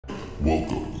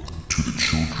Welcome to the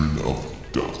Children of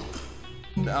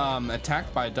Duck.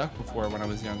 Attacked by a duck before when I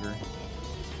was younger.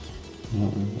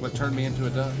 What turned me into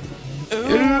a duck?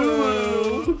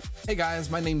 Ooh. Hey guys,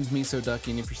 my name is Miso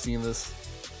Ducky, and if you're seeing this,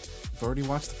 you've already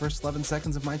watched the first 11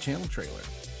 seconds of my channel trailer.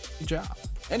 Good job.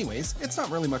 Anyways, it's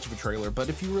not really much of a trailer, but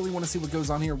if you really want to see what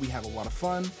goes on here, we have a lot of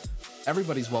fun.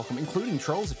 Everybody's welcome, including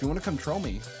trolls. If you want to come troll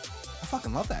me, I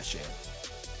fucking love that shit.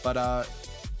 But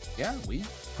yeah, we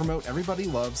promote everybody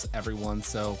loves everyone,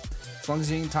 so as long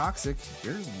as you ain't toxic,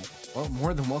 you're, well,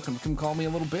 more than welcome to come call me a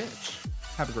little bitch.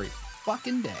 Have a great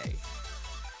fucking day.